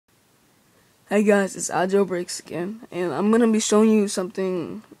Hey guys, it's Breaks again, and I'm gonna be showing you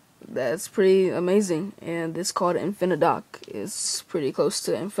something that's pretty amazing, and it's called Infinidock. It's pretty close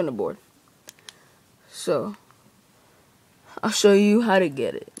to Infiniboard. So, I'll show you how to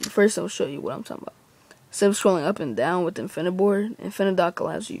get it. First, I'll show you what I'm talking about. Instead of scrolling up and down with Infiniboard, Infinidock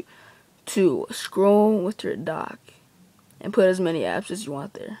allows you to scroll with your dock and put as many apps as you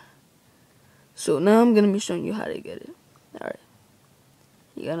want there. So now I'm gonna be showing you how to get it. Alright.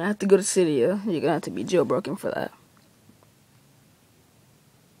 You're gonna have to go to Cydia. You're gonna have to be jailbroken for that.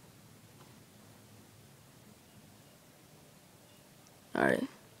 Alright.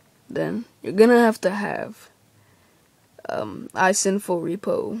 Then you're gonna have iSinful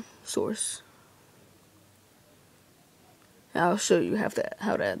repo source. I'll show you how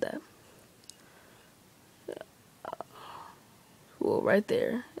to add that. Well, right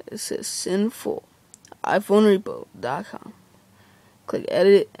there it says sinful iPhonerepo.com. Click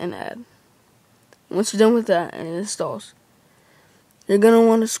edit and add. Once you're done with that and it installs, you're going to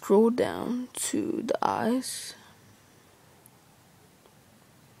want to scroll down to the eyes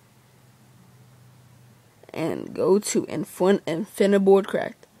and go to Infiniboard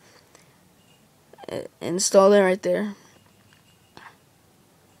Cracked. Install it right there.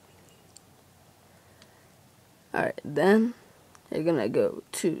 Alright, then you're going to go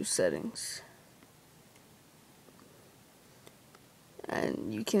to settings.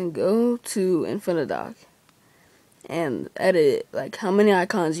 And you can go to Infinidock and edit like how many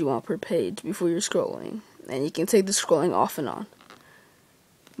icons you want per page before you're scrolling. And you can take the scrolling off and on.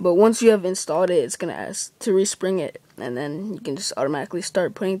 But once you have installed it, it's going to ask to respring it. And then you can just automatically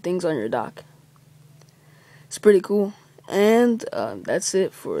start putting things on your dock. It's pretty cool. And that's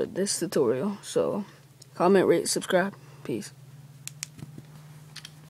it for this tutorial. So comment, rate, subscribe. Peace.